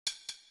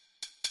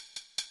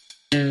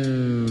Hey,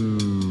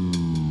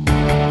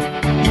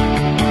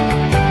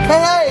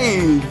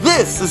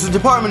 this is the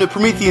Department of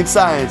Promethean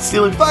Science,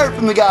 stealing fire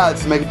from the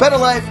gods to make a better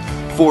life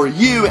for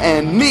you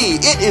and me.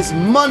 It is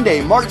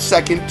Monday, March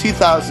 2nd,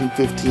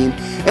 2015,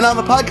 and on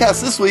the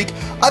podcast this week,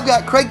 I've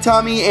got Craig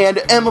Tommey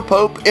and Emma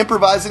Pope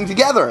improvising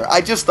together.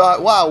 I just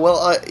thought, wow,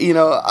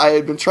 I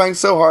had been trying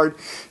so hard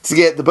to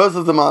get the both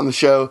of them on the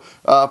show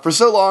for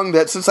so long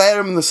that since I had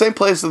them in the same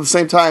place at the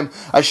same time,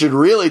 I should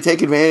really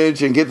take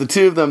advantage and get the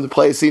two of them to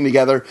play a scene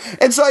together.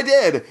 And so I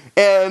did,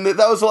 and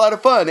that was a lot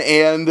of fun.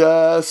 And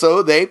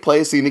so they play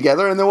a scene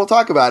together, and then we'll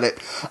talk about it.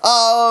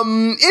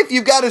 If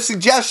you've got a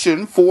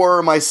suggestion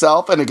for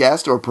myself and a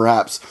guest, or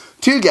perhaps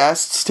two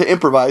guests to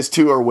improvise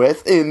to or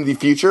with in the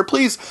future,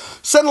 please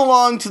send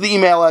along to the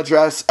email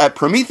address at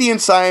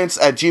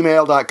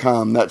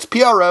prometheanscience@gmail.com. That's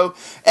PROMETHEAN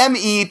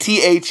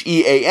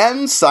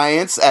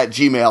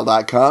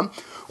science@gmail.com,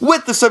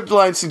 with the subject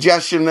line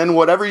suggestion and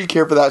whatever you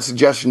care for that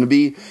suggestion to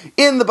be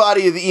in the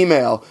body of the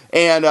email.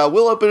 And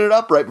we'll open it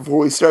up right before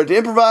we start to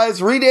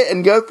improvise, read it,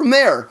 and go from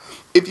there.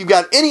 If you've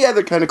got any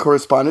other kind of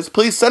correspondence,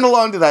 please send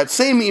along to that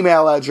same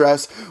email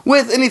address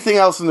with anything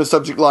else in the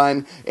subject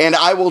line, and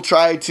I will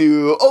try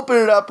to open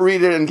it up,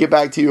 read it, and get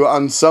back to you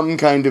on some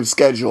kind of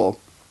schedule.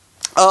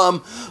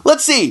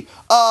 Let's see.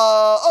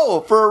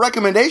 For a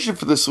recommendation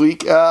for this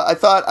week, I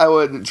thought I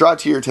would draw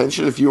to your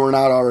attention, if you were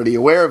not already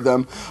aware of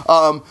them,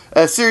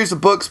 a series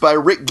of books by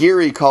Rick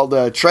Geary called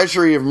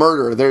Treasury of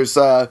Murder. There's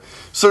I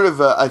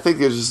think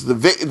there's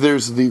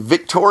the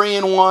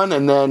Victorian one,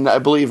 and then I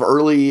believe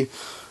earliest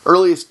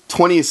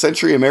 20th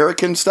century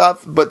American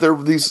stuff, but they're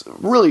these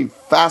really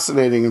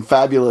fascinating and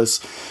fabulous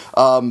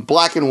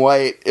black and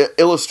white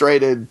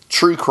illustrated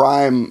true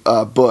crime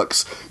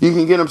books. You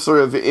can get them sort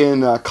of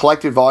in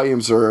collected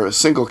volumes or a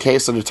single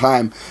case at a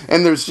time,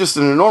 and there's just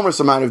an enormous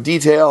amount of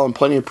detail and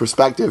plenty of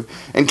perspective.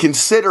 And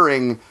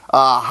considering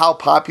how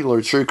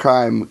popular true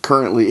crime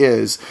currently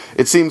is,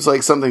 it seems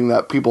like something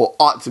that people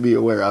ought to be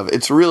aware of.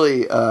 It's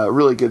really,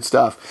 really good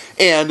stuff.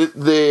 And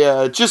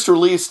they just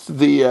released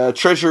the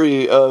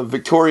Treasury of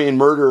Victorian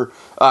Murder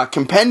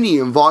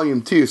Compendium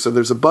Volume 2, so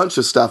there's a bunch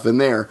of stuff in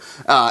there,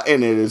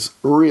 and it is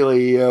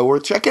really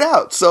worth checking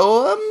out,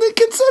 so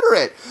consider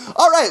it.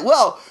 Alright,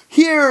 well,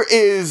 here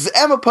is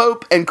Emma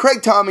Pope and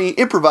Craig Tommey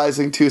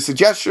improvising to a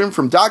suggestion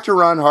from Dr.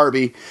 Ron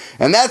Harvey,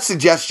 and that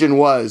suggestion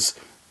was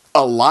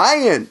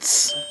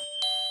Alliance.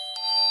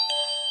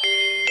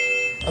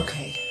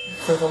 Okay,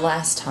 for the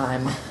last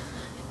time,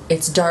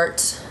 it's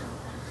darts.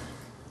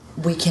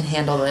 We can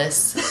handle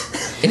this.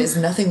 It is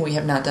nothing we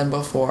have not done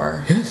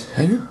before. Yes,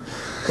 I know.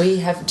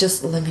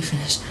 Let me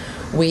finish.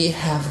 We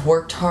have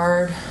worked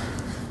hard.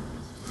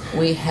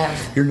 We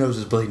have... Your nose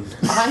is bleeding.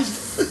 I'm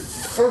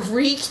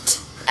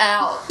freaked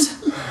out.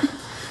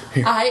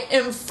 Here. I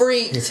am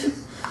freaked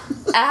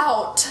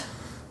out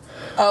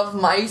of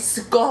my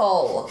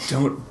skull.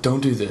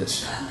 Don't do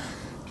this.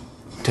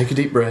 Take a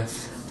deep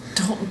breath.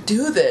 Don't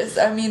do this.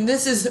 I mean,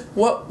 this is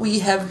what we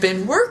have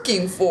been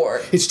working for.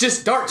 It's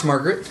just darts,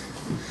 Margaret.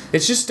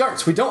 It's just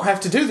darts. We don't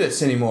have to do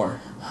this anymore.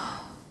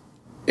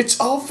 It's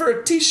all for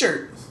a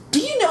t-shirt. Do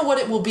you know what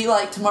it will be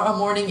like tomorrow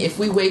morning if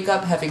we wake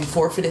up having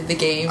forfeited the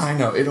game? I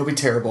know. It'll be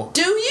terrible.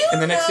 Do you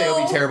And the next day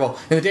it'll be terrible.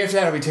 And the day after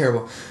that it'll be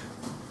terrible.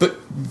 But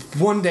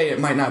one day it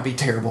might not be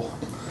terrible.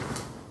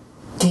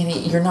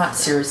 Danny, you're not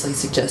seriously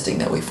suggesting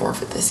that we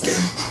forfeit this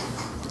game.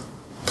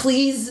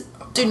 Please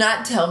do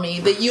not tell me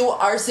that you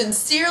are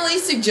sincerely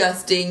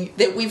suggesting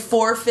that we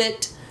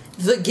forfeit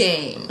the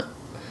game.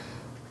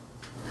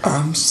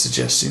 I'm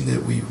suggesting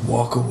that we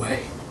walk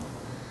away.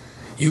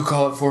 You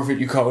call it forfeit,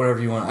 you call it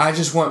whatever you want. I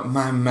just want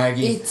my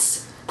Maggie.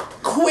 It's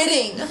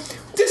quitting.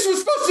 This was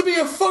supposed to be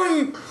a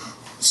fun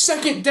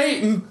second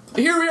date, and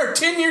here we are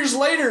 10 years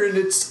later, and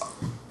it's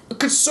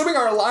consuming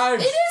our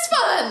lives. It is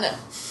fun.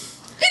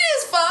 It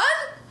is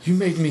fun. You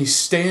made me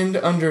stand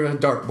under a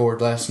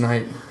dartboard last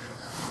night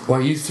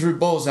while you threw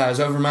bullseyes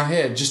over my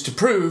head just to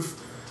prove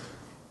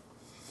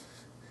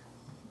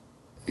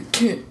you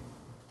can't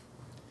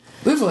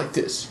live like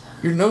this.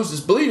 Your nose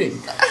is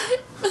bleeding.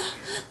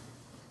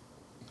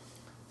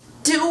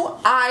 Do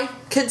I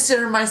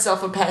consider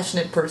myself a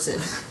passionate person?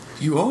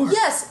 You are.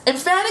 Yes,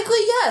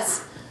 emphatically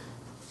yes.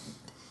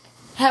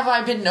 Have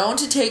I been known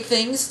to take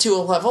things to a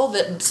level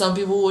that some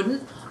people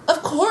wouldn't?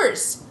 Of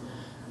course.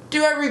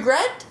 Do I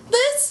regret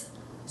this?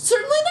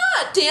 Certainly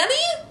not,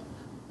 Danny.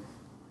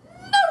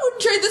 I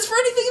wouldn't trade this for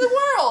anything in the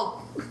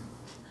world.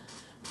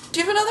 Do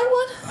you have another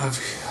one?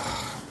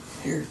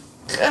 Here.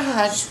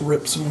 God. Just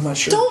rip some of my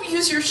shirt. Don't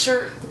use your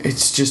shirt.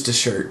 It's just a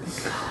shirt.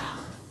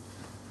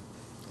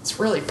 It's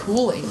really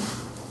pooling.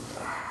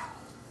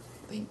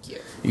 Thank you.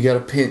 You gotta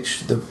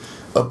pinch the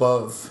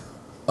above.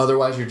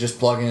 Otherwise you're just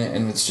plugging it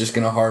and it's just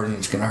gonna harden.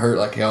 It's gonna hurt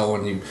like hell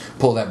when you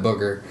pull that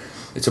booger.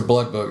 It's a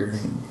blood booger.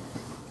 And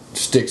it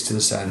sticks to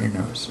the side of your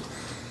nose.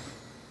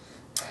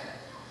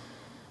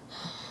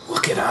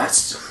 Look at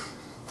us.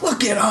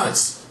 Look at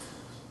us.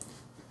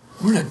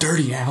 We're in a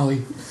dirty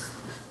alley.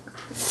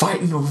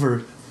 Fighting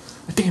over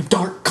a damn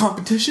dart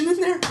competition in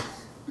there.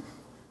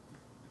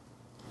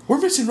 We're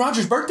missing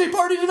Roger's birthday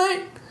party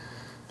tonight.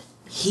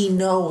 He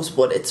knows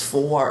what it's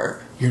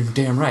for. You're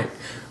damn right.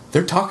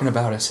 They're talking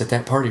about us at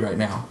that party right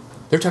now.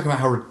 They're talking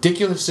about how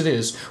ridiculous it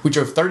is. We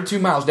drove 32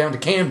 miles down to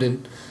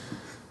Camden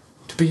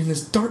to be in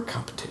this dart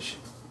competition.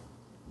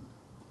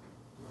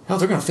 Hell,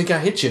 they're gonna think I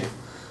hit you.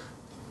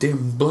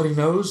 Damn bloody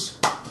nose.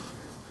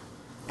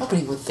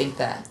 Nobody would think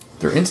that.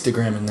 They're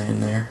Instagramming that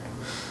in there.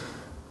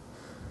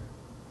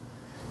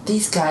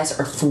 These guys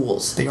are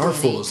fools. They are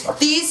Danny. fools.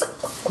 These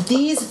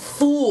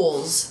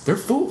fools They're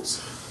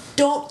fools.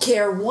 don't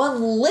care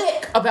one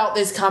lick about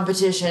this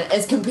competition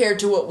as compared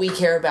to what we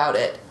care about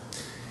it.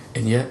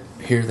 And yet,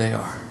 here they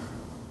are.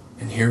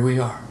 And here we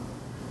are.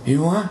 You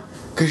know why?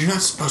 Because you're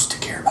not supposed to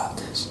care about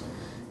this.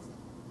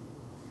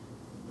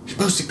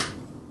 You're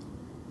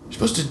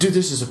supposed to do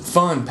this as a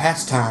fun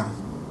pastime.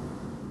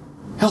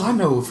 Hell, I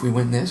know if we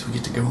win this, we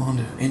get to go on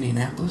to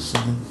Indianapolis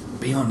and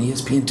be on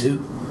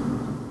ESPN2.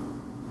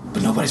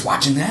 But nobody's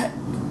watching that.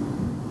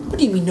 What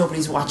do you mean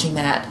nobody's watching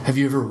that? Have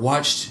you ever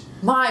watched...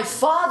 My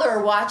father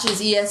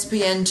watches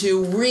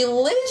ESPN2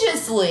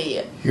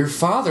 religiously. Your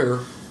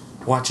father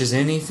watches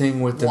anything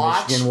with the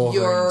Michigan Watch Wolverines.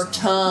 your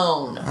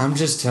tone. I'm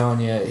just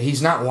telling you,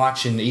 he's not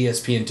watching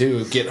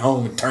ESPN2, get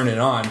home and turn it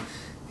on.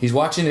 He's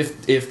watching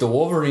if the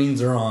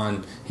Wolverines are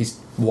on, he's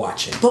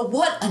watching. But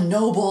what a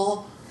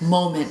noble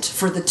moment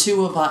for the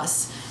two of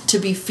us to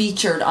be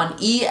featured on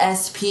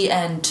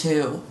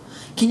ESPN2.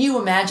 Can you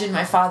imagine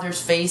my father's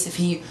face if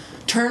he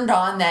turned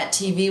on that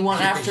TV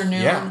one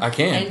afternoon? Yeah, I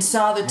can. And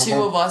saw the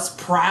two of us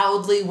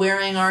proudly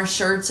wearing our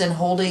shirts and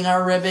holding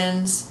our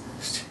ribbons?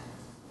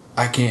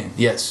 I can,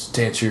 yes,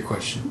 to answer your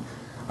question.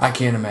 I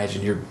can't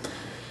imagine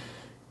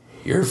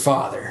your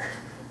father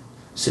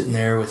sitting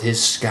there with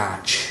his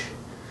scotch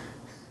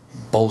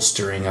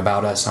bolstering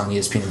about us on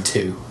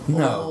ESPN2.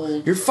 No.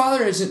 Oh. Your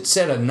father hasn't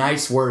said a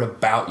nice word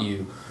about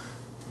you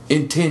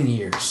in 10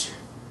 years.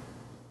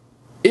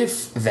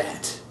 If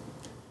that.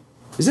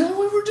 Is that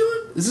what we're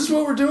doing? Is this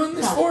what we're doing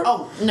this for?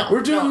 Oh, no.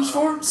 We're doing no, this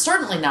for?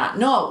 Certainly not.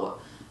 No.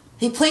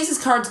 He plays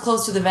his cards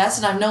close to the vest,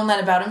 and I've known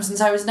that about him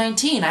since I was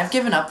 19. I've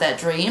given up that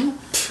dream.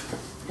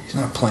 He's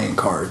not playing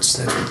cards.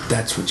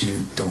 That's what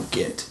you don't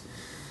get.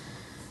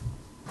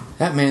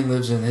 That man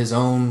lives in his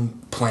own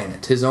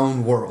planet, his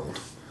own world.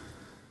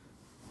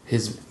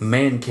 His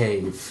man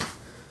cave.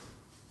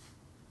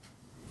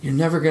 You're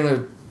never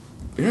gonna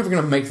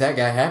make that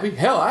guy happy.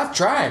 Hell, I've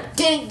tried.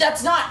 Danny, that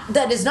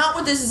is not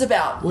what this is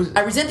about. What?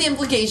 I resent the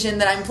implication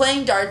that I'm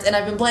playing darts and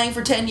I've been playing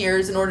for 10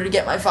 years in order to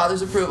get my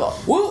father's approval.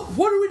 Well,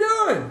 what are we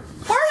doing?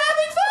 We're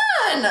having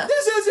fun!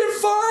 This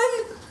isn't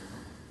fun.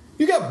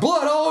 You got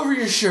blood all over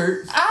your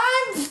shirt.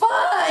 I'm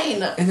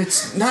fine! And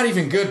it's not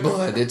even good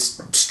blood.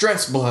 It's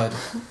stress blood.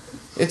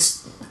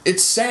 It's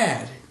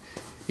sad.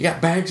 You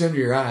got bags under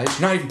your eyes.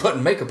 You're not even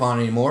putting makeup on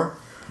anymore.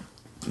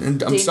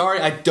 And I'm sorry,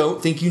 I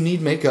don't think you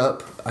need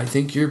makeup. I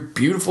think you're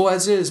beautiful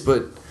as is,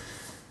 but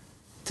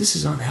this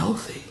is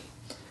unhealthy.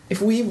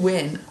 If we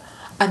win,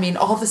 I mean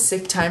all the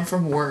sick time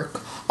from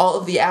work, all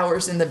of the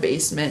hours in the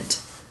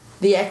basement,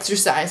 the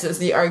exercises,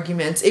 the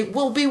arguments, it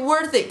will be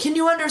worth it. Can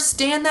you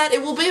understand that?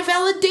 It will be a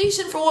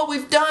validation for what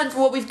we've done,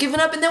 for what we've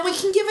given up, and then we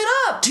can give it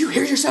up. Do you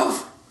hear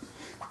yourself?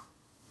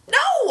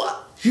 No!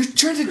 You're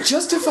trying to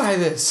justify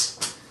this.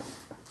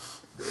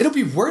 It'll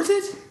be worth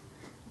it?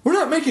 We're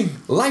not making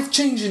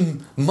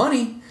life-changing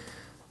money.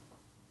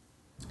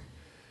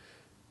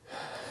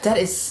 That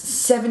is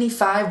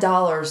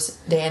 $75,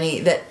 Danny,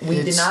 that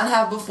we did not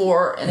have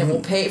before, and it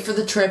will pay for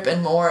the trip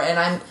and more.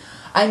 And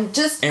I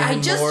just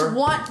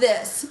want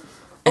this.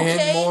 Okay?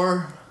 And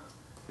more.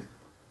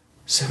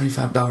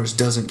 $75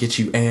 doesn't get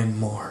you and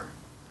more.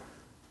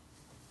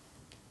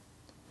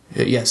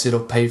 Yes,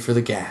 it'll pay for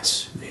the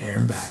gas, there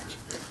and back.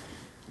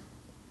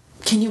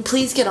 Can you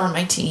please get on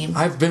my team?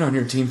 I've been on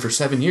your team for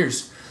 7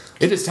 years.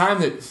 It is time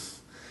that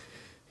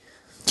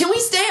Can we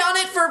stay on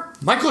it for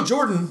Michael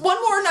Jordan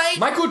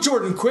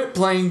quit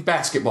playing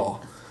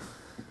basketball.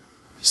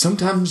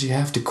 Sometimes you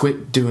have to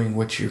quit doing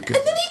what you're good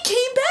And then he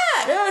came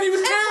back! Yeah, and he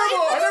was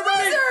terrible!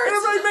 And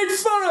everybody made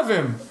fun of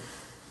him!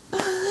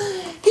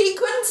 He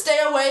couldn't stay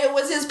away. It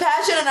was his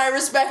passion, and I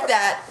respect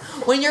that.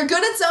 When you're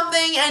good at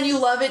something and you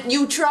love it,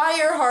 you try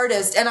your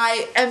hardest, and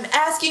I am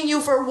asking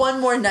you for one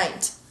more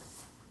night.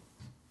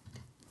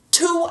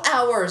 2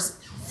 hours.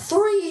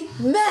 3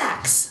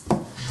 max.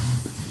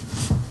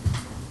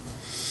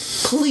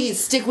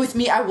 Please, stick with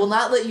me. I will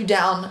not let you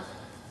down.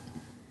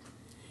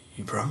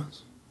 You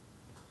promise?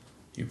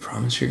 You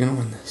promise you're gonna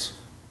win this?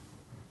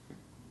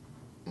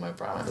 I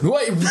promise.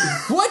 Wait,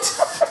 what?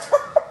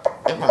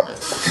 I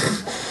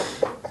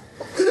promise.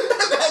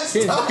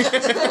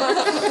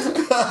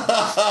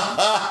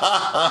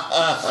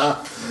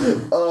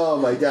 Oh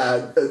my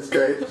god, that's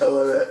great. I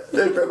love it.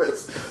 I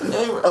promise.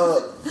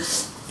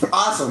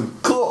 Awesome,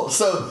 cool.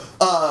 So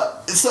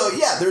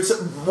yeah, there's a.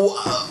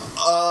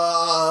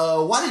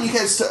 Why didn't you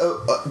guys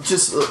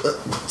just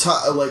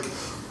talk like?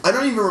 I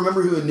don't even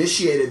remember who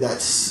initiated the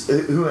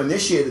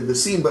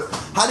scene, but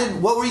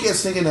what were you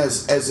guys thinking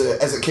as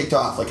it kicked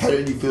off? Like, how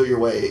did you feel your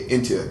way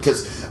into it?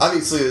 Because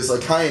obviously it was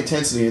like high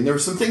intensity, and there were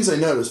some things I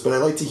noticed, but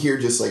I'd like to hear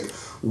just like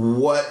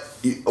what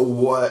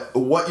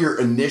your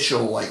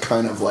initial like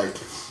kind of like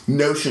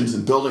notions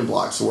and building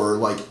blocks were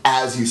like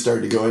as you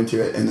started to go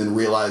into it and then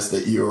realized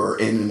that you were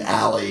in an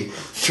alley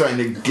trying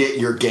to get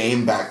your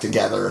game back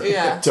together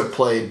to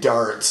play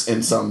darts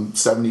in some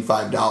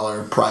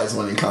 $75 prize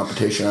winning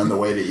competition on the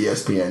way to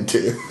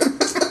ESPN2.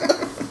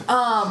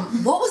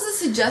 What was the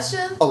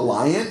suggestion?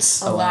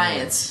 Alliance.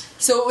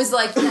 So it was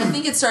like, I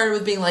think it started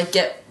with being like,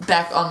 get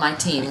back on my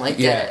team, like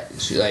get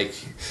it.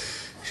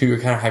 She were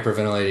kind of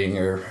hyperventilating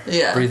or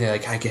breathing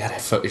like, I get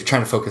it. You're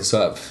trying to focus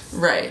up.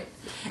 Right.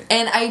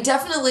 And I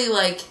definitely,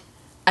 like,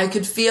 I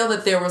could feel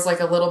that there was, like,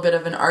 a little bit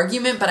of an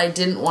argument, but I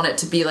didn't want it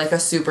to be, like, a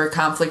super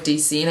conflict-y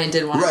scene. I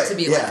did want it to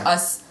be, like,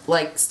 us,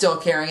 like, still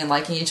caring and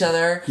liking each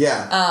other.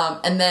 Yeah.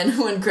 And then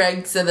when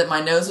Craig said that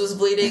my nose was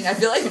bleeding, I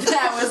feel like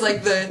that was,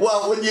 like, the...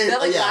 Well, when you... That,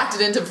 like, locked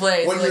it into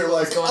place. When you're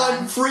like,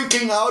 I'm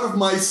freaking out of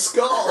my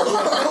skull.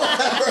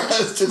 I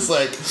was just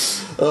like,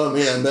 oh,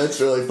 man,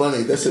 that's really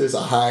funny. This is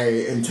a high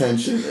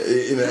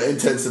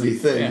intensity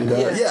thing.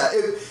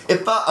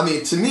 It felt, I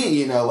mean, to me,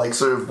 you know, like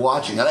sort of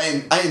watching,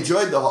 and I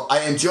enjoyed the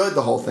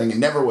whole thing. It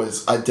never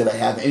was, did I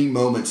have any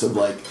moments of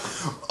like,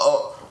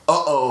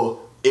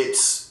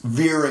 it's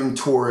veering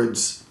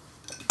towards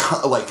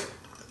like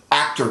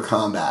actor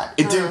combat.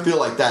 It didn't feel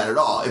like that at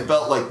all. It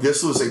felt like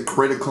this was a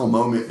critical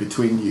moment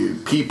between you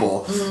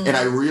people, and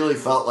I really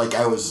felt like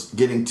I was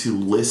getting to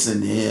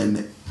listen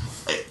in,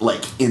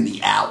 like in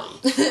the alley,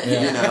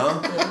 you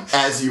know,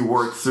 as you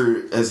work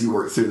through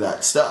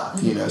that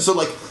stuff, you know. So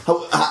like,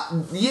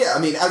 I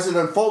mean, as it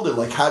unfolded,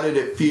 like, how did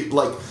it feel?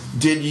 Like,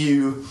 did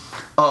you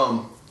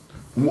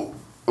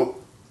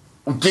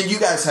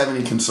guys have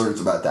any concerns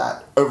about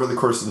that over the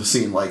course of the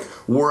scene? Like,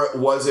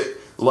 was it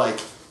like?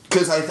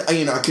 Because I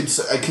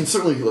can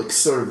certainly like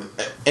sort of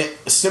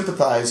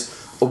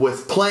sympathize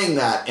with playing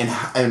that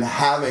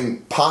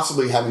and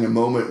possibly having a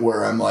moment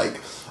where I'm like,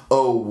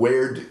 oh,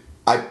 where do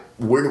I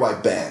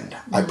bend?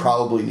 I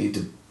probably need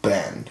to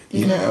bend,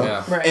 you know?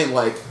 Yeah. Right. And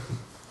like,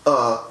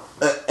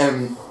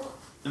 and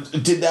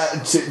did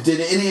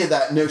any of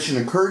that notion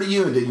occur to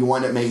you? And did you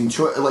wind up making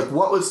choice? Like,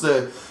 what was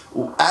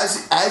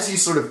as you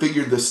sort of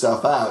figured this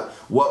stuff out,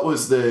 what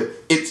was it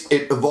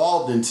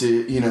evolved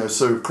into, you know,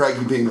 sort of Craig,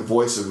 you being the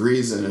voice of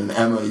reason, and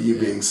Emma, you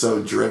being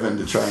so driven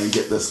to try and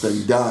get this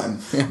thing done,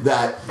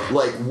 that,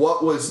 like,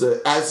 what was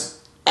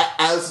as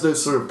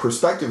those sort of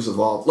perspectives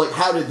evolved, like,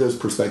 how did those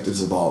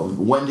perspectives evolve?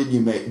 When did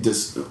you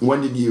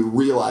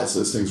realize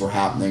those things were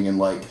happening and,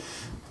 like,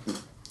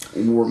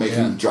 were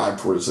making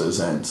drive towards those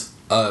ends?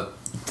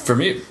 For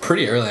me,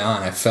 pretty early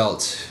on, I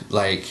felt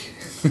like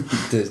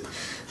the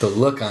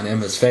look on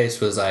Emma's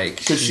face was like...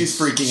 Because she's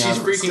freaking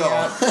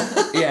out.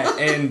 Yeah,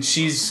 and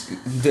she's...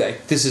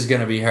 like, this is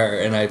going to be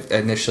her. And I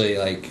initially,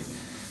 like,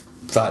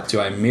 thought, do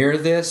I mirror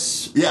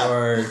this? Yeah.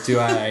 Or do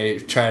I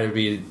try to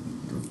be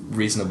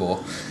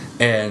reasonable?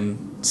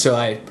 And so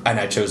I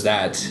chose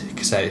that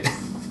because I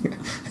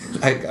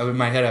in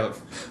my head, I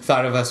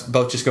thought of us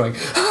both just going...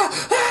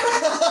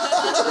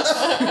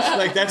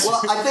 like that's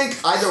well, I think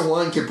either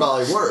one could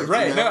probably work.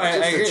 Right? You know? No, I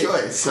agree. It's a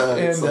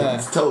choice.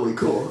 It's totally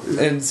cool.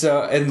 And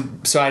so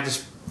I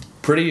just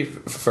pretty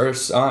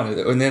first on,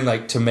 and then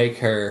like to make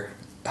her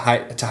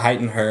to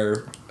heighten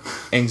her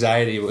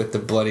anxiety with the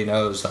bloody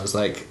nose. I was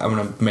like, I'm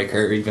gonna make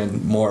her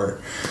even more,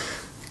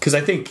 because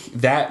I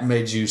think that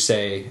made you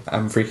say,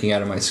 I'm freaking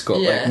out of my skull.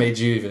 Yeah. Like made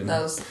you even.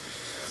 That was.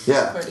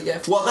 Yeah.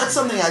 Well, that's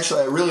something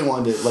actually I really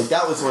wanted to, like,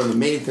 that was one of the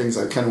main things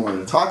I kind of wanted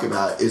to talk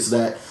about, is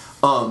that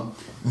I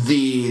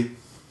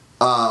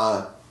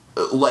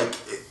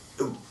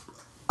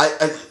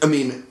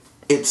mean,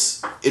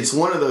 it's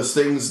one of those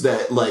things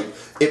that, like,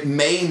 you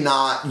may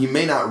not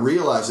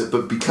realize it,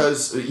 but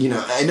because, you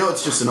know, I know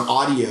it's just an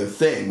audio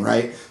thing,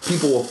 right?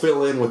 People will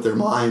fill in with their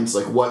minds,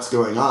 like, what's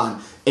going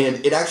on.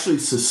 And it actually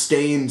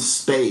sustained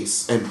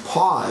space and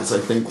pause, I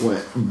think,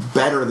 went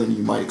better than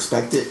you might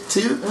expect it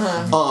to.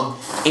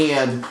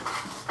 And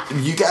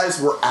you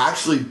guys were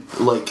actually,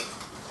 like,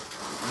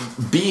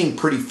 being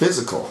pretty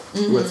physical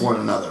with one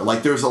another.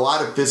 Like, there's a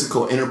lot of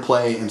physical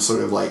interplay and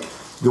sort of, like,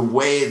 the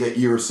way that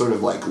you're sort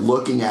of, like,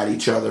 looking at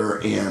each other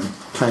and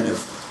kind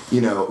of, you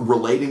know,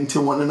 relating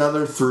to one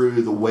another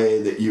through the way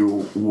that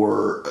you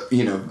were,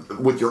 you know,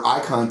 with your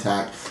eye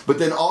contact. But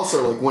then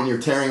also, like, when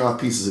you're tearing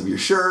off pieces of your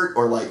shirt,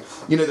 or, like,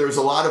 you know, there's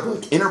a lot of,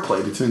 like,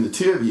 interplay between the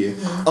two of you.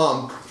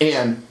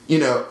 And, you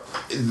know,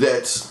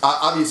 that's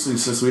obviously,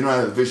 since we don't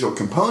have a visual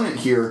component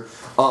here,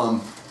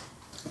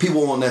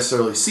 people won't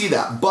necessarily see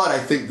that, but I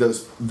think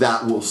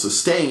that will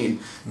sustain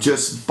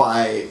just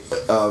by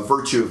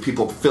virtue of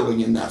people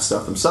filling in that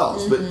stuff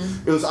themselves. But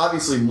it was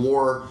obviously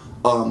more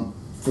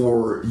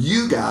for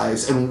you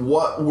guys, and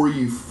what were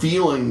you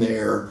feeling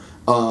there,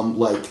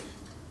 like,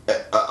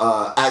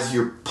 as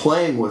you're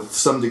playing with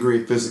some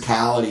degree of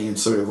physicality and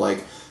sort of,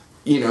 like,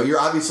 you know, you're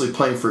obviously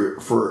playing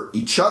for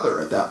each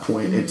other at that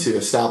point, and to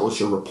establish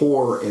a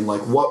rapport, and,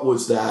 like, what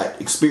was that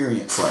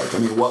experience like? I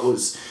mean, what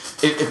was...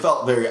 It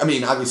felt very... I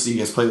mean, obviously you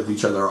guys play with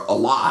each other a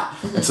lot,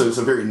 and so it's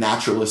a very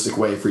naturalistic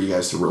way for you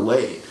guys to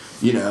relate.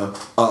 you know,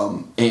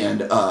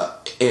 and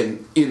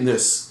in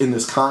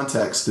this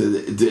context,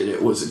 that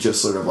it was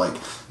just sort of like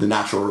the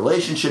natural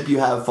relationship you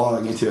have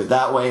falling into it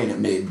that way, and it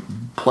made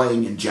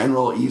playing in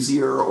general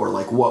easier, or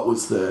like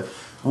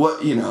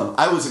what you know,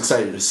 I was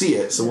excited to see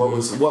it. So what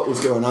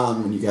was going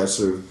on when you guys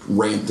sort of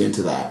ramped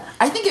into that?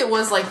 I think it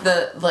was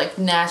like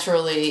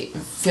naturally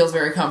feels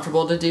very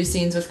comfortable to do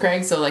scenes with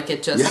Craig, so like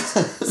it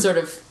just sort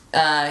of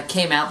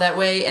came out that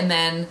way. And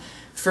then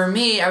for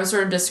me, I was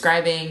sort of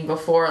describing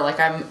before, like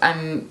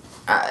I'm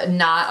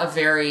not a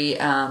very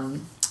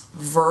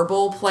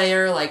verbal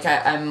player. Like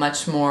I'm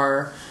much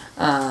more.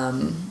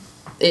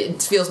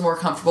 It feels more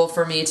comfortable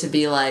for me to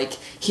be like,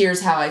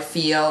 here's how I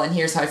feel, and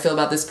here's how I feel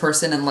about this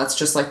person, and let's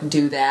just like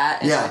do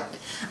that.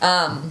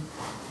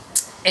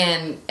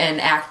 And,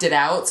 and act it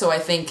out. So I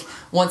think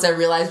once I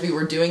realized we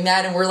were doing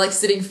that, and we're like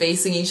sitting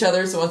facing each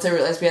other, so once I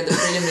realized we had the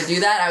freedom to do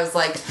that, I was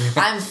like,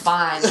 I'm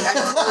fine.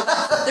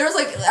 There was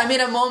like, I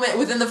mean, a moment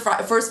within the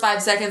first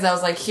 5 seconds, I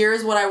was like,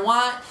 here's what I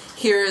want.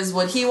 Here's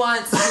what he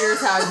wants.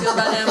 Here's how I feel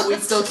about him. We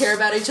still care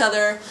about each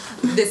other.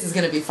 This is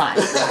gonna be fine.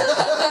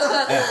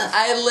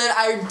 I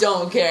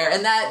don't care,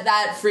 and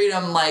that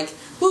freedom, like,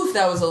 woof,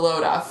 that was a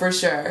load off for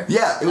sure.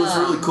 Yeah, it was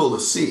really cool to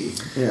see.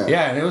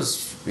 Yeah, and it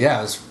was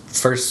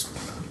first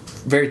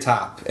very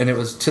top, and it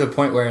was to the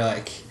point where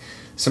like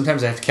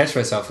sometimes I have to catch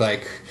myself,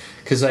 like,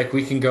 because like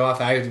we can go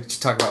off. I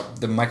talk about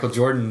the Michael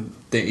Jordan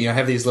thing, you know,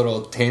 have these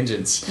little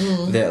tangents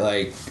that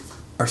like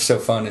are so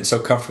fun and so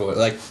comfortable,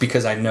 like,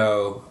 because I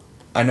know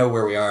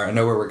where we are, I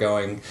know where we're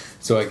going,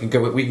 so we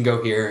can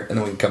go here and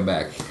then we can come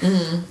back.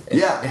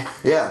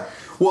 Yeah.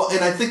 Well,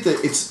 and I think that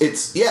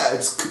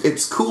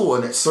it's cool,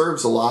 and it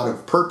serves a lot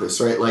of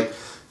purpose, right? Like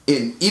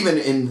even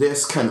in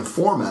this kind of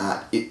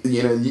format,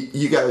 you know,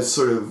 you guys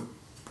sort of,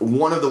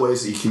 one of the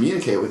ways that you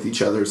communicate with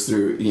each other is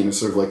through, you know,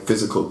 sort of like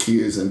physical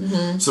cues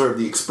and sort of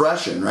the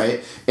expression,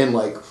 right? And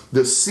like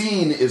the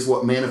scene is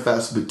what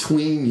manifests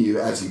between you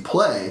as you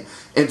play.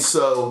 And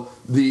so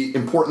the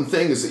important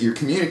thing is that you're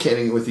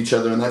communicating with each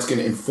other, and that's going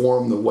to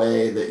inform the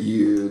way that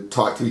you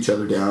talk to each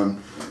other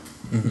down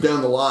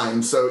the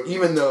line. So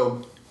even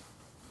though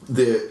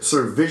the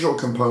sort of visual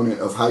component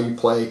of how you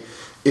play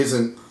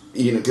isn't,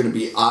 you know, going to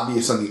be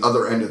obvious on the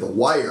other end of the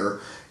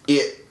wire,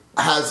 it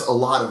has a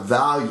lot of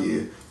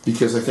value,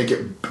 because I think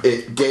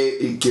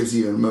it gives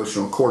you an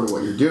emotional core to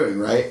what you're doing,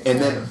 right? And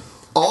then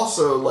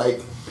also, like,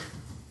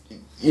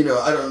 you know,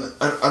 I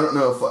don't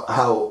know if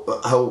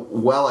how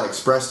well I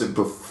expressed it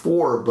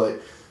before,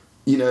 but,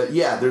 you know,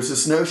 yeah, there's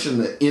this notion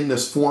that in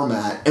this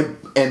format,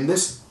 and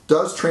this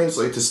does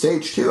translate to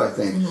stage too, I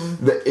think,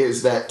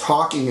 that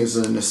talking is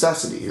a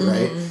necessity,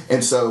 right?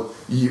 And so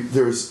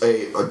there's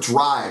a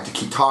drive to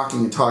keep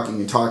talking and talking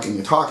and talking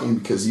and talking,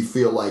 because you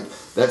feel like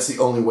that's the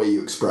only way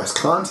you express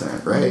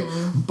content, right?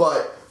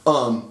 But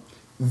I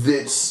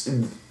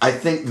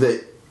think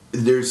that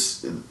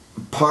there's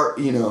part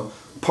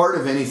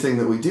of anything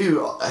that we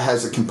do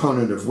has a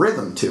component of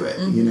rhythm to it,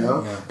 you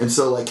know? Yeah. And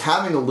so like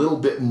having a little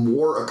bit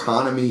more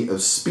economy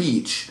of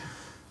speech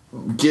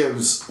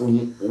gives,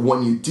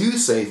 when you do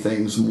say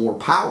things, more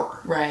power,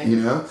 right? You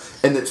know?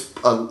 And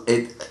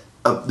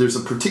there's a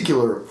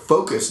particular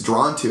focus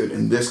drawn to it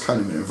in this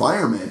kind of an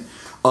environment,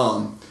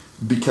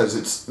 because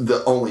it's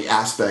the only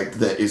aspect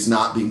that is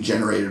not being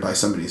generated by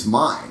somebody's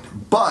mind.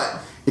 But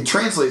it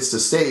translates to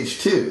stage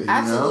too.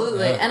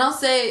 Absolutely. You know? And I'll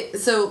say,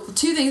 so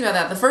 2 things about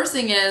that. The first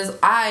thing is,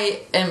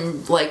 I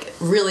am like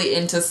really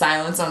into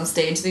silence on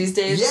stage these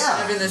days. Yeah.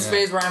 I'm in this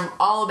phase where I'm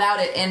all about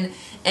it. And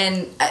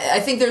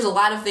I think there's a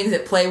lot of things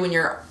at play when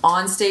you're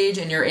on stage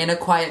and you're in a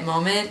quiet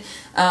moment.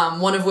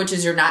 One of which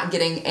is you're not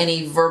getting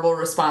any verbal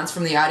response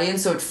from the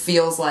audience, so it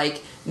feels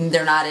like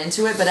they're not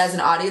into it. But as an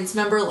audience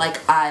member,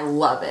 like, I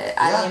love it.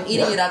 I am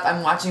eating it up.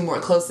 I'm watching more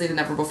closely than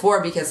ever before,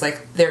 because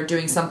like they're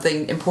doing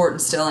something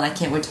important still, and I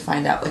can't wait to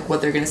find out like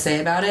what they're going to say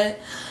about it.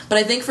 But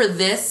I think for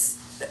this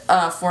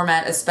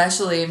format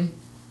especially,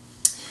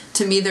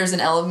 to me, there's an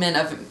element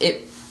of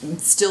it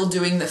still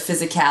doing the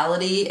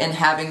physicality, and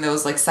having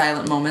those like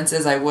silent moments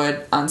as I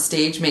would on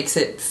stage makes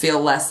it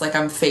feel less like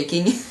I'm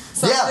faking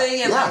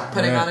something and like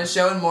putting on a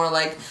show, and more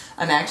like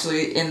I'm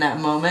actually in that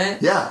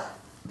moment. Yeah.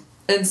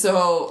 And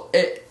so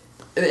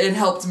it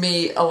helped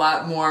me a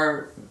lot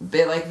more.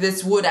 Like,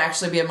 this would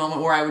actually be a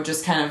moment where I would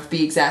just kind of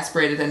be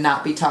exasperated and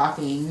not be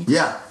talking.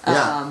 Yeah.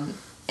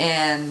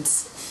 And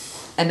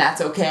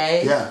that's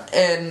okay. Yeah.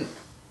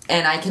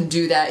 And I can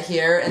do that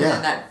here, and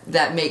then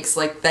that makes,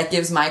 like, that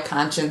gives my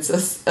conscience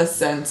a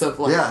sense of,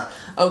 like,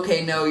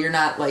 okay, no, you're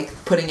not, like,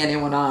 putting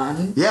anyone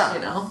on. Yeah.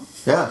 You know?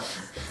 Yeah.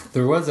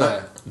 There was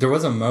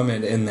a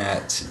moment in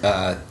that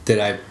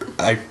that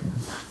I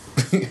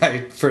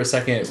for a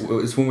second, it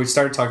was when we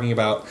started talking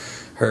about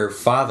her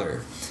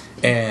father,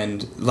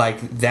 and like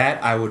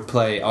that I would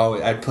play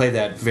always. I'd play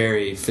that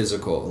very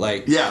physical,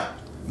 like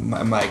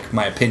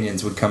my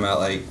opinions would come out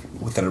like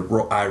with an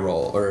eye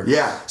roll, or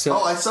So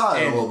I saw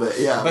it a little bit,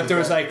 But there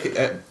was like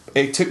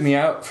it took me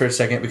out for a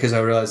second, because I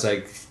realized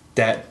like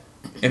that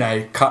and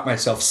I caught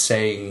myself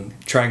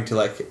trying to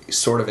like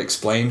sort of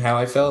explain how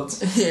I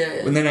felt.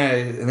 Yeah. And then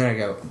I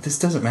go, this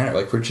doesn't matter.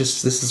 Like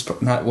this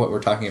is not what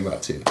we're talking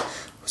about too.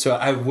 So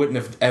I wouldn't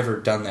have ever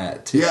done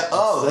that too. Yeah.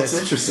 Oh, that's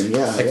interesting.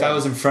 Yeah. Like if I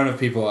was in front of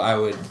people, I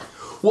would.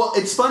 Well,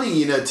 it's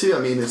funny, too. I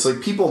mean, it's like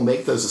people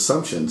make those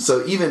assumptions.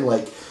 So even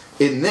like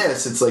in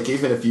this, it's like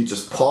even if you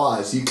just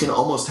pause, you can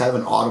almost have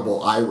an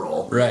audible eye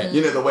roll. Right.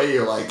 The way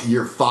you're like,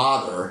 your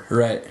father.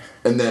 Right.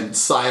 And then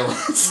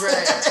silence.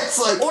 Right. It's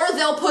like, or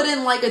they'll put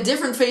in like a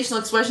different facial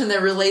expression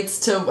that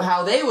relates to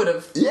how they would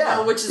have,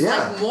 which is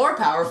like more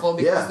powerful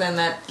because then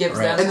that gives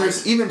them. And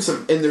there's even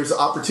there's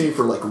opportunity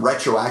for like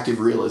retroactive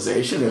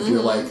realization if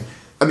you're like,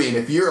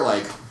 if you're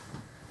like,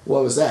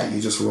 what was that?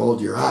 You just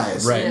rolled your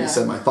eyes. Right. And you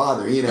said my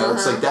father.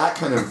 It's like that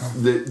kind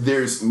of.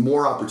 There's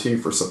more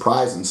opportunity for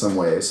surprise in some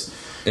ways,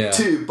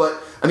 too.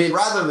 But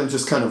rather than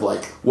just kind of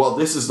like, well,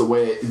 this is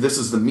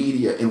the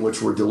media in which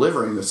we're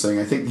delivering this thing.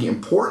 I think the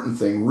important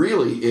thing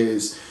really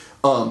is,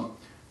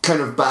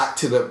 kind of back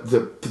to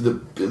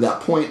that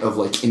point of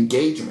like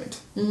engagement.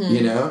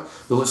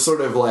 The sort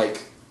of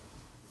like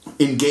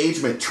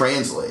engagement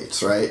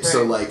translates, right?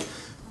 So like,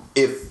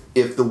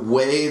 if the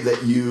way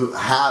that you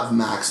have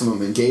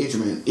maximum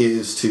engagement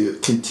is to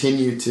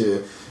continue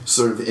to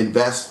sort of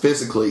invest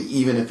physically,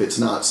 even if it's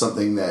not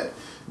something that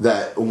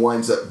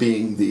winds up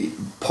being the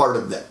part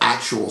of the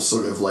actual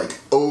sort of like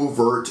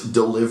overt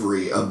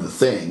delivery of the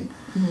thing,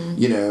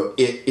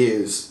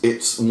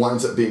 it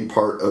winds up being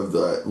part of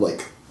the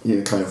like,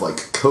 kind of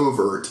like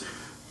covert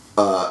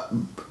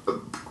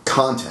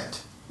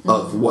content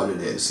of what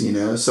it is,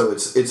 so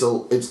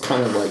it's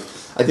kind of like,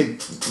 I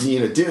think,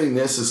 doing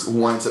this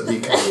winds up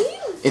being kind of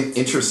an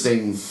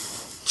interesting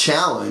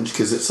challenge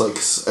because it's like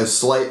a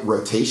slight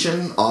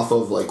rotation off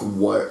of like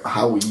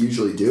how we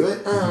usually do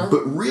it.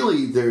 But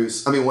really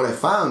what I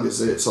found is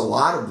that it's a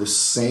lot of the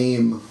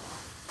same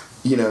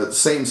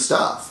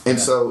stuff. And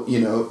so,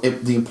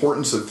 the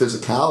importance of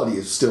physicality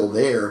is still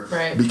there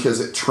because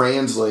it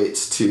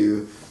translates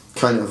to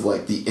kind of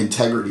like the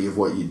integrity of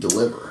what you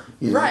deliver.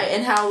 Right,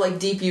 and how like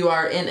deep you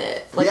are in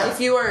it. Like if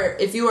you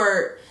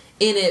are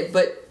in it,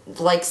 but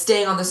like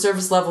staying on the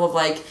surface level of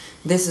like,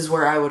 this is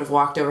where I would have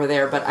walked over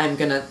there, but I'm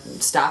gonna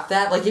stop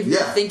that. Like if you're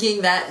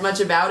thinking that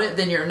much about it,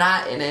 then you're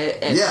not in it,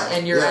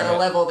 and you're at a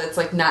level that's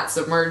like not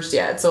submerged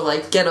yet. So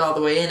like get all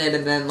the way in it,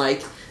 and then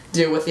like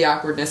deal with the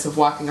awkwardness of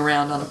walking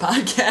around on a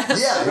podcast.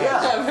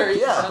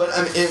 But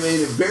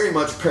it very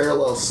much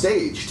parallel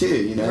stage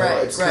too.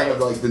 It's kind of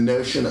like the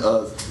notion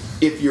of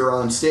if you're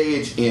on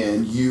stage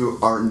and you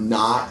are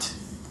not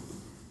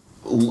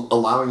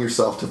allowing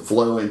yourself to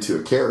flow into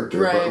a character,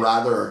 but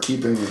rather are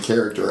keeping the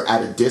character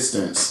at a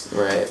distance,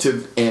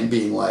 and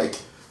being like,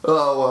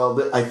 oh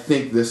well, I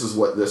think this is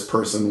what this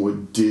person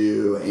would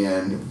do,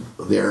 and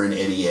they're an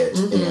idiot,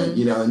 and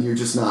and you're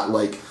just not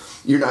like,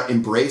 you're not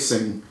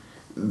embracing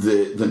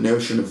the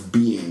notion of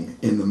being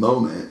in the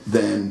moment.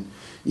 Then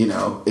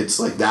it's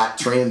like that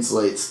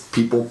translates.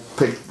 People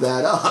pick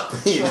that up.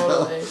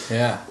 Totally.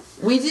 Yeah.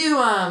 We do,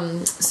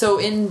 so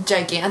in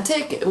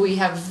Gigantic, we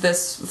have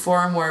this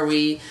forum where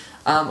we,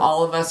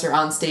 all of us are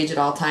on stage at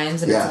all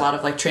times, and it's a lot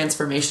of like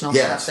transformational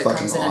stuff that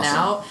comes in and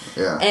out.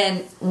 Yeah.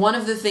 And one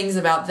of the things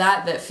about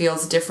that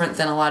feels different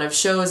than a lot of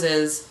shows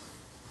is,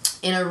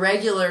 in a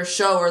regular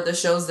show, or the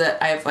shows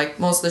that I've, like,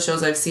 most of the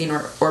shows I've seen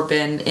or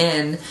been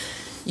in,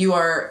 you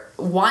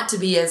want to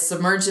be as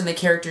submerged in the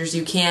characters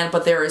you can,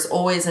 but there is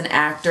always an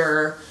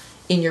actor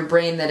in your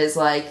brain that is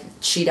like,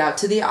 cheat out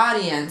to the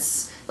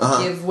audience,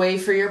 give way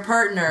for your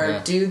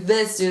partner, do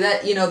this, do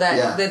that,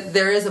 that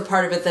there is a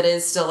part of it that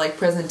is still like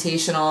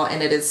presentational,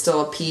 and it is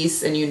still a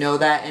piece, and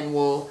that, and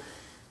we'll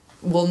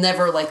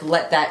never like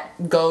let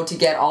that go to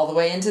get all the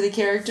way into the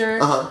character.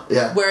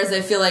 Whereas I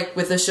feel like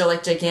with a show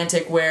like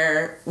Gigantic,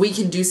 where we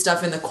can do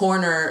stuff in the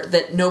corner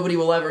that nobody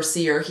will ever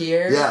see or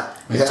hear,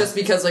 just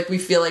because like we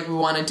feel like we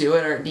want to do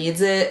it or it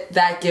needs it,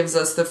 that gives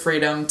us the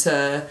freedom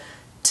to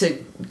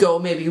go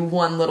maybe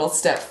one little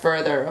step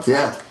further of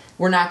like,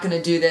 we're not going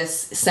to do this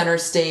center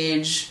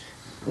stage,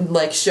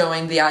 like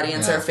showing the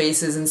audience our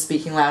faces and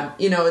speaking loud.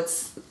 We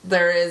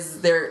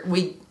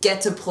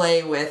get to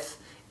play with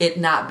it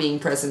not being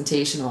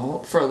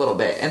presentational for a little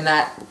bit, and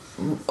that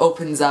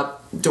opens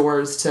up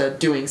doors to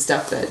doing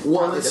stuff that it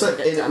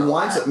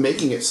winds up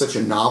making it such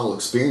a novel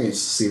experience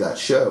to see that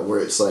show,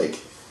 where it's like,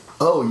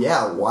 oh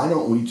yeah, why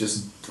don't we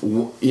just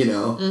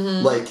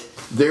like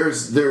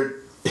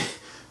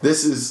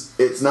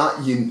it's not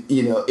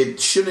it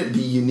shouldn't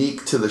be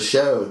unique to the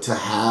show to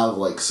have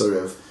like sort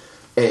of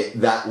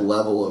that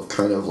level of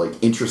kind of like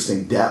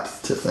interesting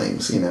depth to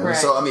things,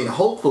 So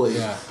hopefully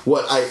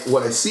what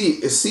I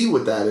see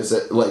with that is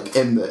that like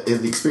in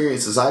the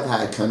experiences I've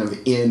had kind of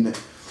in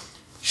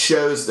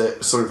shows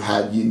that sort of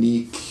had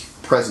unique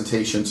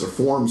presentations or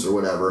forms or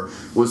whatever,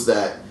 was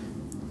that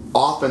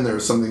often there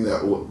was something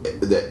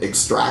that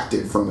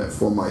extracted from it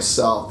for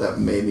myself that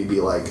made me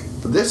be like,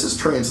 this is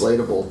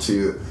translatable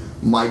to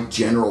my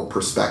general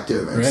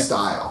perspective and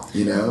style,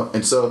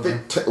 and so if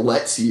it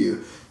lets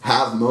you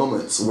have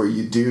moments where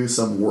you do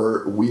some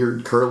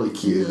weird curly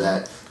cue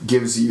that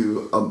gives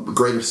you a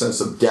greater sense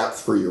of depth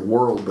for your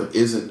world, but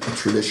isn't a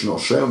traditional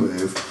show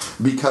move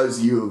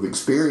because you have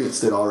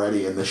experienced it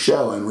already in the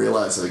show and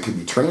realized that it could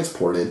be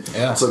transported.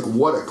 Yeah. It's like,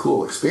 what a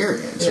cool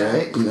experience,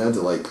 right? You know,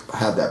 to like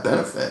have that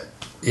benefit.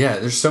 Yeah,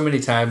 there's so many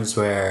times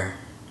where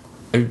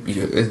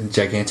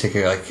Gigantic,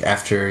 like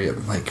after,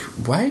 like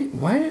why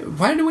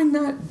do we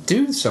not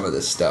do some of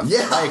this stuff?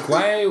 Yeah, like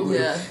why?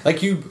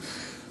 Like you,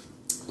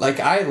 like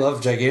I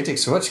love Gigantic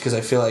so much because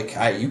I feel like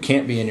you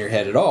can't be in your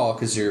head at all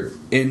because you're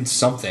in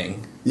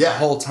something. The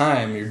whole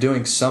time you're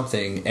doing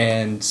something,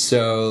 and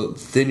so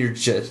then you're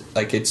just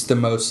like it's the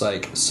most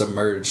like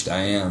submerged I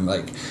am.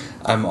 Like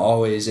I'm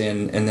always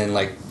in, and then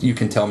like you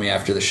can tell me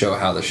after the show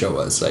how the show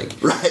was like.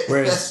 Right.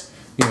 Whereas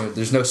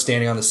there's no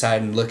standing on the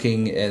side and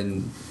looking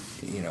and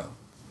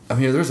I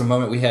mean, there was a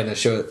moment we had in a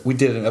show. We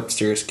did an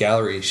upstairs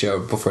gallery show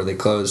before they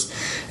closed,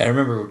 and I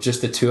remember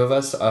just the two of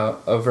us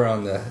over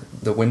on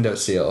the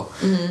windowsill.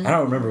 I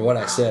don't remember what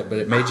I said, but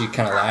it made you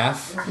kind of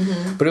laugh.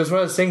 But it was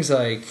one of those things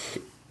like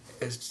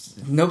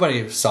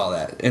nobody saw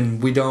that,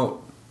 and we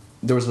don't.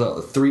 There was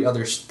 3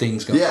 other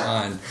things going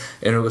on,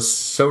 and it was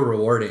so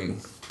rewarding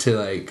to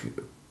like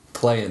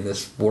play in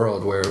this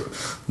world where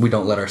we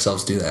don't let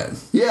ourselves do that.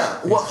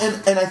 Yeah, well,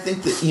 and I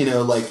think that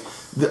like.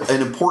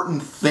 An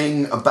important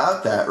thing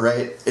about that,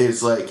 right,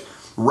 is like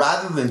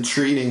rather than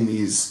treating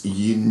these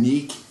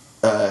unique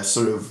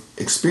sort of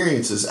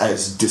experiences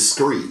as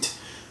discrete,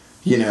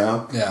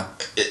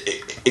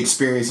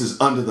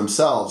 experiences unto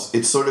themselves,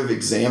 it's sort of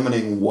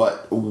examining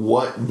what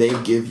they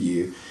give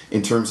you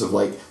in terms of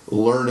like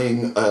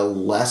learning a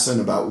lesson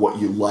about what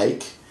you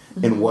like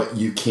and what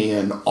you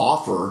can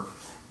offer,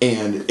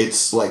 and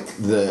it's like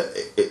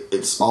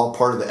it's all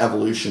part of the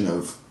evolution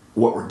of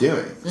what we're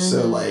doing.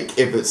 So like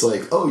if it's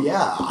like, oh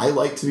yeah, I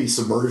like to be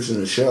submerged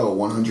in a show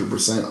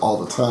 100%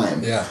 all the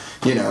time. Yeah.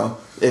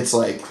 It's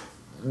like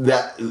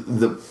that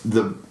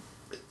the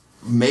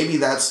maybe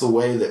that's the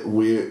way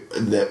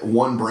that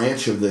one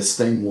branch of this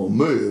thing will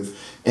move,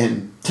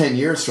 and 10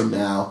 years from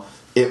now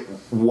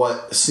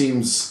what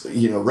seems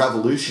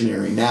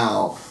revolutionary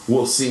now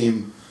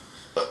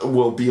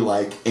will be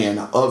like an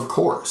of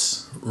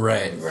course.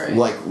 Right.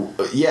 Like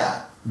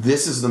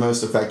this is the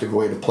most effective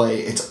way to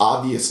play. It's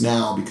obvious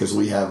now because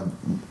we have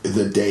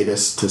the data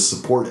to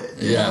support it.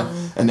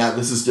 And now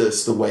this is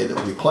just the way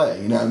that we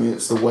play. I mean,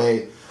 it's the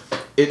way.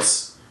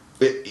 It's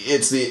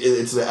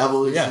the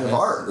evolution of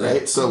art,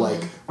 right? So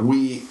like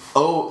we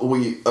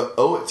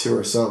owe it to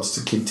ourselves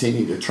to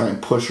continue to try and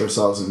push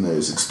ourselves in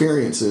those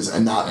experiences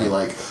and not be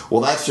like,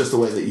 well, that's just the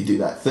way that you do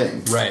that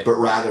thing, right? But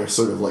rather,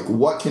 sort of like,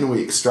 what can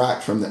we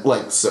extract from that?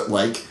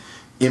 Like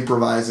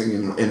improvising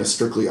in a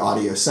strictly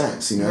audio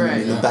sense, I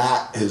mean, the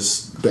bat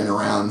has been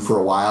around for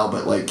a while,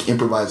 but like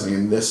improvising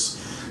in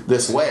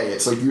this way,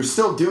 it's like you're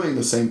still doing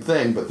the same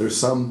thing, but there's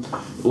some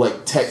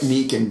like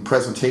technique and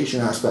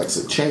presentation aspects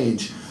that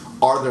change.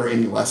 Are there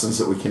any lessons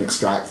that we can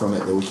extract from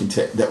it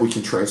that we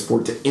can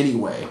transport to any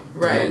way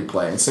that we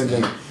play? And same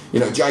thing,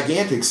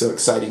 Gigantic's so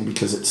exciting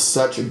because it's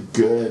such a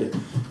good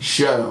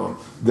show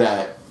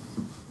that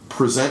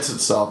presents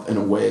itself in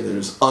a way that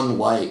is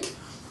unlike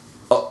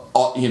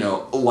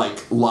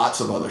like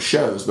lots of other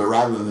shows, but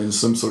rather than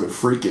some sort of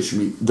freakish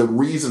the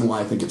reason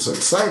why I think it's so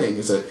exciting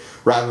is that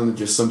rather than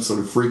just some sort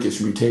of freakish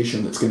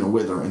mutation that's going to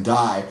wither and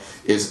die,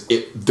 is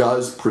it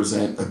does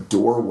present a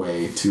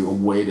doorway to a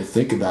way to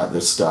think about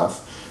this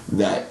stuff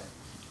that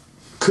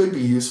could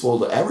be useful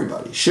to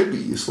everybody, should be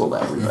useful to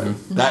everybody.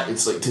 That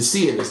it's like to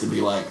see it is to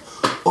be like,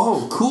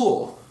 oh,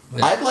 cool.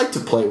 I'd like to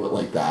play with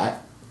like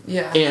that.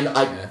 Yeah. And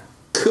I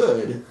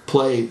could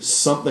play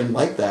something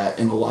like that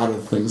in a lot of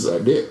the things that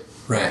I do.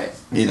 Right.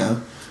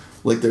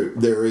 Like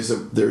there's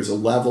a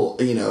level,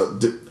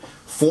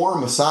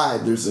 form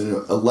aside, there's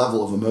a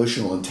level of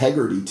emotional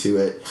integrity to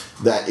it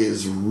that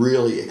is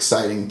really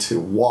exciting to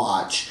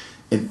watch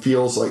and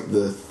feels like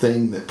the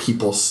thing that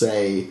people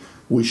say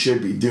we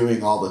should be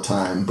doing all the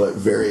time, but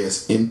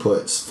various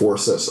inputs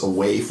force us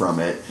away from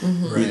it,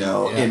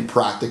 in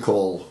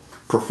practical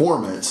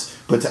performance.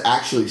 But to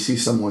actually see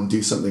someone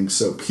do something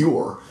so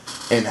pure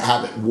and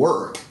have it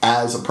work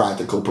as a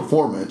practical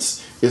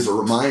performance is a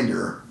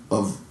reminder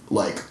of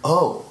like,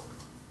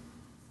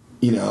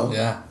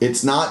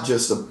 it's not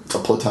just a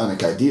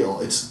platonic ideal;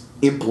 it's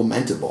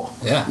implementable.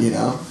 Yeah,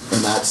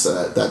 and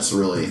that's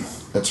really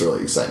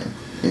exciting.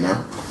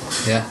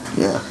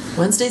 Yeah.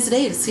 Wednesdays at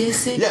 8 at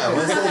CAC. Yeah,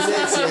 Wednesdays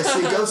at 8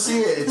 CAC. Go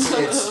see it.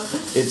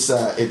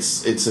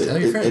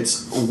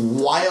 It's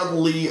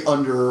wildly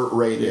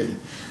underrated.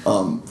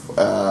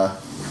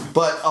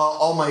 But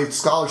all my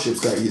scholarships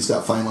got used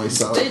up finally.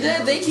 So they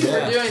did. Thank you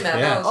for doing that.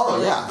 Yeah. That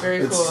was really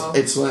very cool.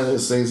 It's one of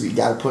those things you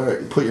got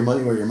to put your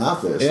money where your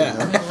mouth is.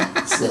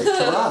 Yeah. It's like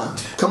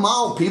come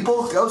on,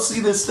 people, go see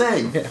this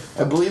thing. Yeah.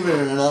 I believe in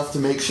it enough to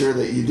make sure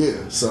that you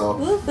do.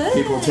 So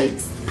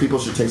people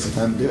should take some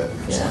time to do it.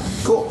 Yeah.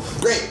 So, cool.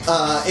 Great.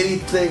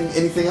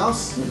 Anything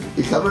else?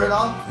 You cover it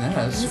all?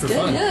 Yeah, this is super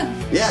fun.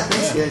 Yeah.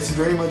 Thanks, guys.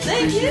 Very much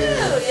appreciate it.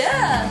 Thank you.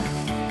 Yeah.